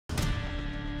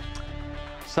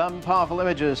Some powerful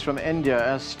images from India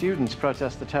as students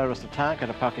protest the terrorist attack at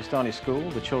a Pakistani school.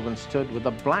 The children stood with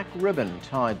a black ribbon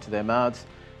tied to their mouths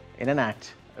in an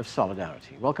act of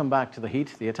solidarity. Welcome back to The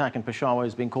Heat. The attack in Peshawar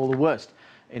is being called the worst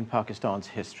in Pakistan's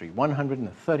history.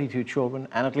 132 children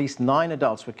and at least 9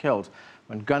 adults were killed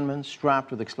when gunmen strapped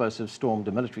with explosives stormed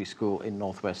a military school in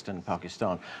northwestern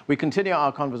Pakistan. We continue our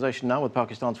conversation now with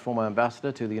Pakistan's former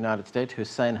ambassador to the United States,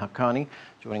 Husain Haqqani.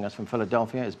 Joining us from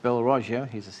Philadelphia is Bill Roggio.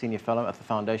 He's a senior fellow at the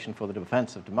Foundation for the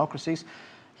Defense of Democracies.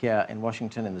 Here in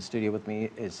Washington, in the studio with me,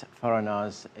 is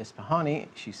Farnaz Isfahani.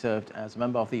 She served as a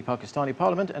member of the Pakistani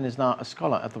Parliament and is now a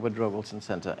scholar at the Woodrow Wilson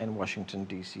Center in Washington,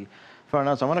 D.C.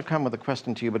 Farnaz, I want to come with a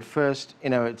question to you, but first,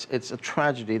 it's a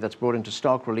tragedy that's brought into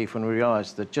stark relief when we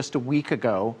realize that just a week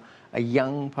ago, a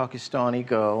young Pakistani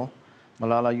girl,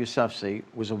 Malala Yousafzai,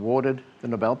 was awarded the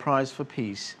Nobel Prize for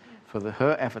Peace for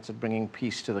her efforts at bringing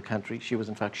peace to the country. She was,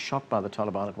 in fact, shot by the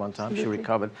Taliban at one time. Absolutely. She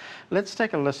recovered. Let's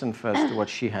take a listen first to what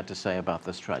she had to say about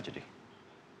this tragedy.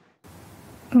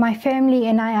 My family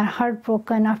and I are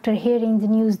heartbroken after hearing the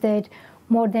news that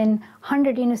more than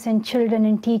 100 innocent children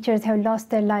and teachers have lost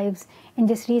their lives in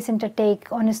this recent attack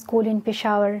on a school in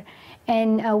Peshawar.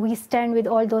 And we stand with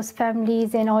all those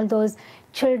families and all those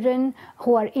children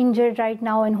who are injured right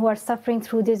now and who are suffering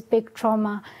through this big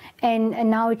trauma. And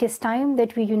now it is time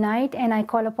that we unite, and I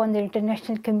call upon the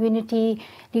international community,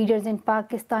 leaders in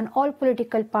Pakistan, all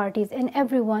political parties and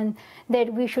everyone,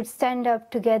 that we should stand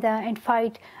up together and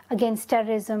fight against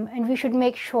terrorism, and we should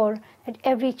make sure that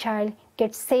every child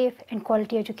gets safe and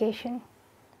quality education.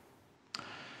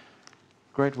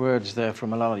 Great words there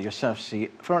from Malala Yousafzai.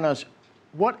 Farnaz,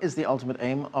 what is the ultimate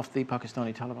aim of the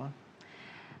Pakistani Taliban?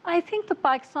 I think the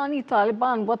Pakistani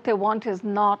Taliban, what they want is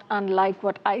not unlike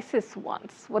what ISIS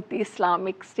wants, what the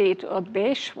Islamic State or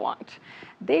Daesh want.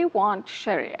 They want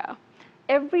Sharia.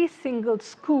 Every single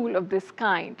school of this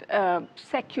kind,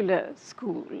 secular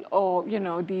school or,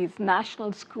 these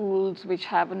national schools which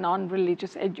have a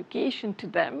non-religious education to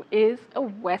them, is a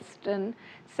Western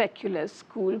secular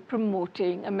school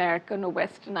promoting American or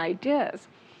Western ideas.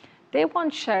 They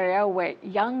want Sharia where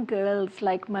young girls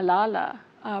like Malala,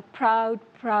 proud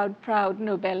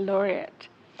Nobel laureate,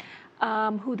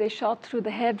 who they shot through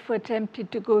the head for attempting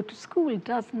to go to school,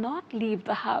 does not leave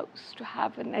the house to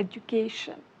have an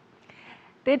education.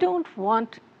 They don't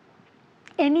want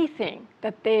anything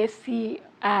that they see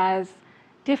as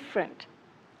different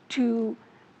to,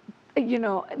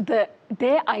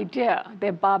 their idea,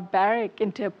 their barbaric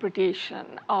interpretation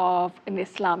of an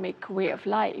Islamic way of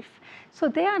life. So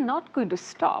they are not going to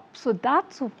stop. So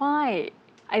that's why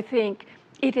I think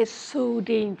it is so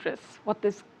dangerous, what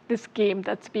this game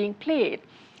that's being played.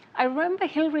 I remember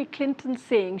Hillary Clinton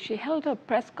saying, she held a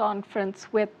press conference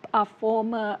with our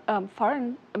former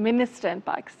foreign minister in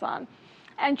Pakistan,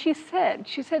 and she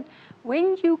said,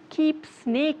 when you keep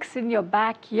snakes in your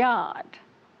backyard,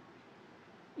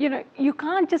 you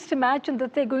can't just imagine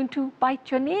that they're going to bite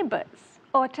your neighbors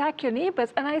or attack your neighbors.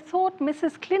 And I thought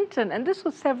Mrs. Clinton, and this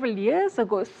was several years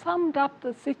ago, summed up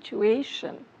the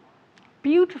situation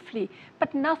beautifully,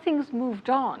 but nothing's moved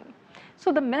on.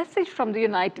 So the message from the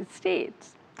United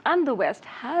States and the West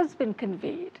has been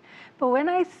conveyed. But when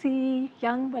I see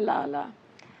young Malala,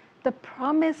 the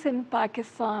promise in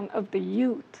Pakistan of the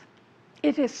youth,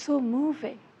 it is so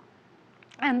moving.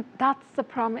 And that's the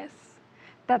promise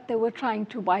that they were trying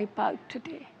to wipe out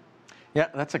today. Yeah,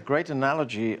 that's a great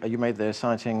analogy you made there,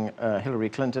 citing Hillary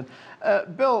Clinton.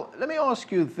 Bill, let me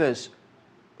ask you this.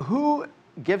 Who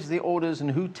gives the orders and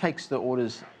who takes the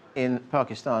orders in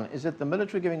Pakistan? Is it the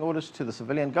military giving orders to the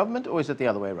civilian government, or is it the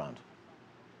other way around?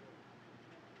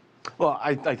 Well,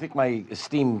 I think my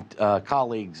esteemed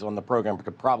colleagues on the program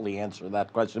could probably answer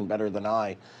that question better than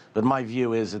I. But my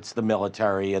view is it's the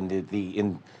military and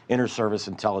the Inter-Service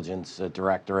Intelligence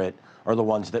Directorate are the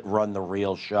ones that run the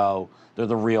real show. They're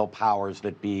the real powers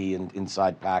that be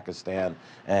inside Pakistan,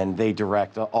 and they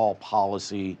direct all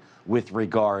policy with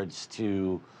regards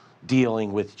to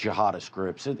dealing with jihadist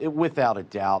groups, without a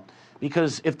doubt.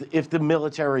 Because if the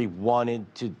military wanted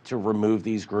to remove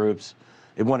these groups,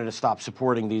 it wanted to stop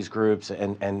supporting these groups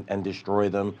and destroy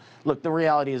them. Look, the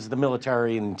reality is the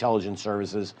military and intelligence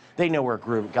services, they know where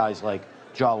guys like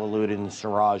Jalaluddin,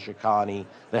 Siraj Haqqani,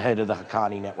 the head of the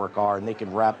Haqqani network are, and they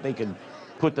can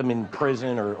put them in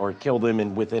prison or kill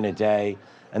them within a day.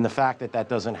 And the fact that that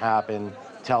doesn't happen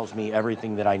tells me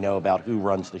everything that I know about who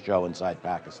runs the show inside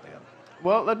Pakistan.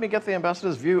 Well, let me get the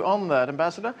ambassador's view on that.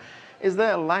 Ambassador, is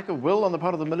there a lack of will on the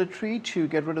part of the military to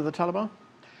get rid of the Taliban?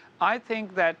 I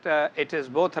think that it is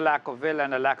both a lack of will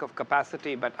and a lack of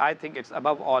capacity, but I think it's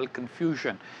above all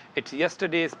confusion. It's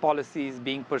yesterday's policies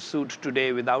being pursued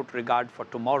today without regard for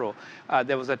tomorrow.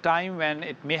 There was a time when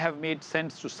it may have made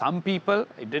sense to some people.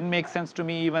 It didn't make sense to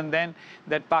me even then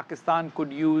that Pakistan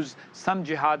could use some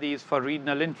jihadis for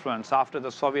regional influence. After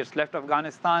the Soviets left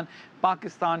Afghanistan,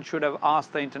 Pakistan should have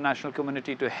asked the international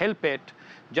community to help it,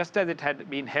 just as it had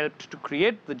been helped to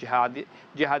create the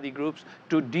jihadi groups,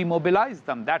 to demobilize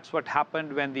them. That's what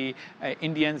happened when the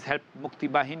Indians helped Mukti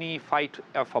Bahini fight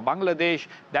for Bangladesh.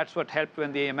 That's what helped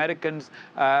when the Americans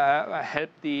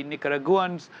helped the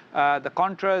Nicaraguans, the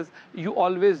Contras. You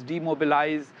always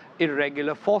demobilize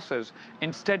irregular forces.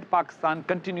 Instead, Pakistan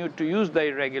continued to use the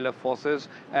irregular forces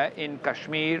in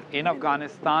Kashmir, in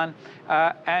Afghanistan,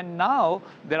 and now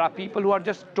there are people who are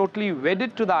just totally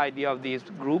wedded to the idea of these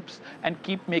groups and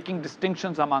keep making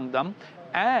distinctions among them.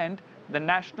 And the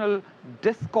national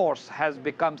discourse has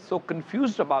become so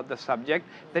confused about the subject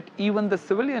that even the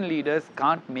civilian leaders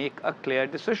can't make a clear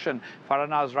decision.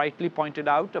 Farhanaz rightly pointed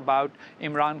out about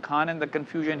Imran Khan and the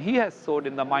confusion he has sowed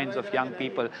in the minds of young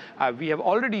people. We have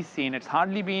already seen, it's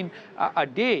hardly been a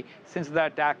day since the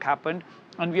attack happened,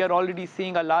 and we are already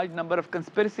seeing a large number of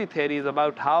conspiracy theories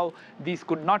about how these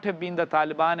could not have been the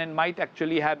Taliban and might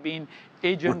actually have been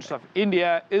agents of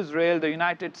India, Israel, the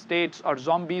United States, or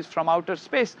zombies from outer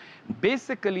space.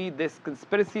 Basically, this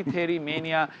conspiracy theory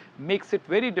mania makes it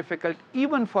very difficult,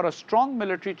 even for a strong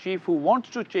military chief who wants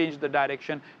to change the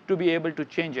direction, to be able to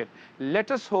change it. Let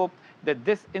us hope that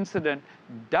this incident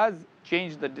does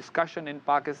change the discussion in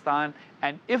Pakistan,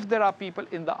 and if there are people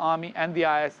in the army and the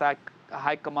ISI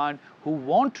High Command who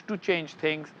want to change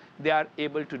things, they are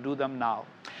able to do them now.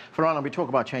 Farhana, we talk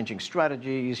about changing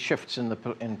strategies, shifts in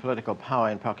political power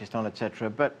in Pakistan, etc.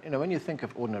 But when you think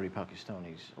of ordinary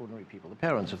Pakistanis, ordinary people, the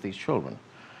parents of these children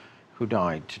who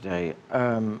died today,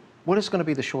 what is going to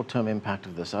be the short-term impact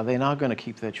of this? Are they now going to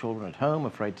keep their children at home,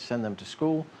 afraid to send them to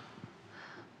school?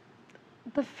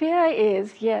 The fear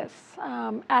is, yes,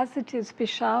 as it is,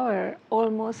 Peshawar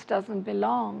almost doesn't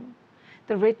belong.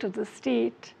 The writ of the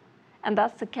state, and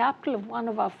that's the capital of one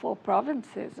of our 4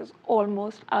 provinces, is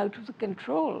almost out of the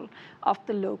control of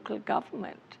the local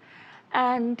government.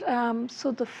 And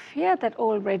so the fear that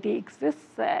already exists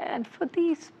there, and for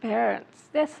these parents,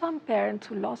 there's some parents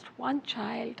who lost 1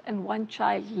 child and 1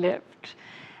 child lived.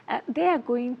 There's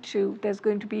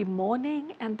going to be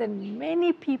mourning, and then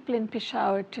many people in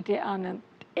Peshawar today, Anand,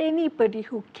 anybody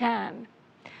who can,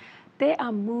 they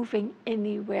are moving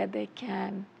anywhere they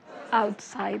can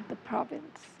outside the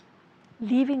province,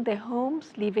 leaving their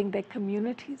homes, leaving their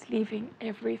communities, leaving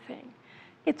everything.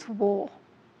 It's war.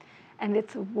 And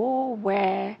it's a war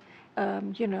where,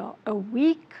 a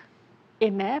weak,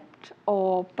 inept,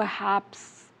 or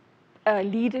perhaps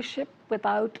leadership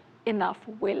without enough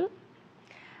will,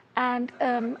 and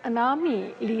an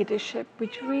army leadership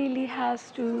which really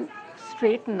has to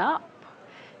straighten up,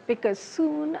 because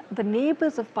soon the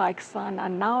neighbors of Pakistan are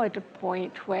now at a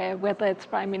point where, whether it's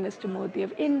Prime Minister Modi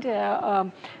of India,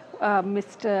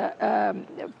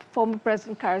 former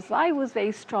President Karzai was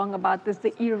very strong about this.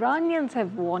 The Iranians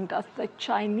have warned us. The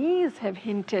Chinese have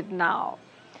hinted now,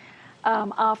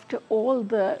 after all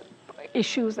the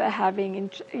issues they're having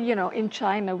in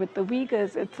China with the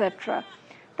Uyghurs, etc.,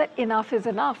 that enough is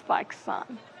enough,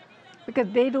 Pakistan, because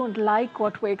they don't like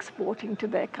what we're exporting to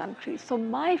their country. So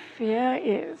my fear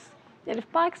is that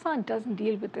if Pakistan doesn't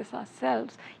deal with this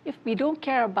ourselves, if we don't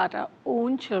care about our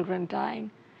own children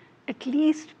dying, at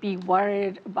least be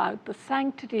worried about the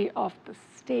sanctity of the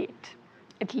state.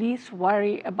 At least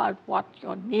worry about what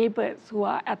your neighbors who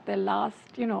are at their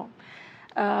last,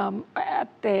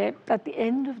 at the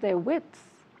end of their wits.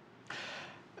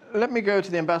 Let me go to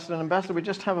the ambassador. Ambassador, we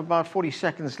just have about 40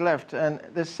 seconds left, and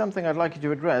there's something I'd like you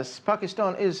to address.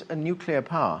 Pakistan is a nuclear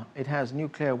power. It has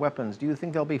nuclear weapons. Do you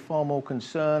think there'll be far more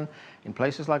concern in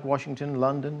places like Washington,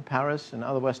 London, Paris, and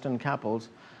other Western capitals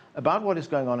about what is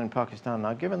going on in Pakistan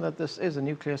now, given that this is a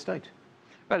nuclear state?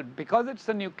 Well, because it's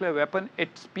a nuclear weapon,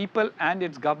 its people and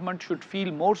its government should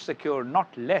feel more secure, not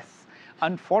less.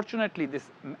 Unfortunately, this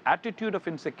attitude of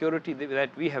insecurity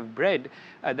that we have bred,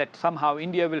 that somehow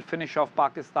India will finish off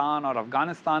Pakistan or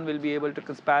Afghanistan will be able to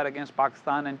conspire against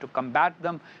Pakistan, and to combat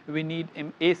them, we need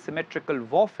asymmetrical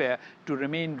warfare to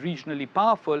remain regionally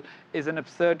powerful, is an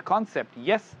absurd concept.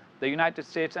 Yes, The United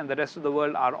States and the rest of the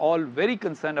world are all very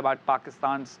concerned about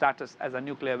Pakistan's status as a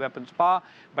nuclear weapons power,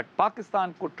 but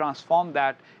Pakistan could transform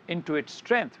that into its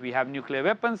strength. We have nuclear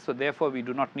weapons, so therefore we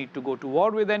do not need to go to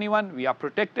war with anyone. We are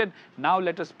protected. Now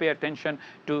let us pay attention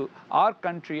to our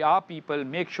country, our people,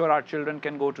 make sure our children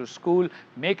can go to school,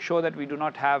 make sure that we do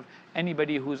not have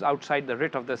anybody who's outside the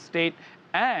writ of the state,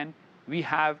 and we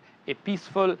have a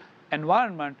peaceful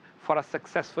environment for a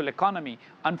successful economy.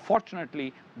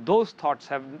 Unfortunately, those thoughts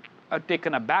have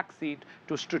taken a backseat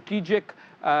to strategic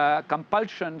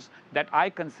compulsions that I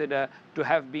consider to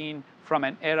have been from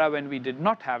an era when we did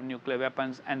not have nuclear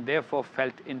weapons and therefore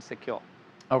felt insecure.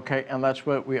 Okay, and that's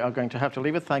where we are going to have to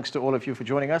leave it. Thanks to all of you for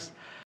joining us.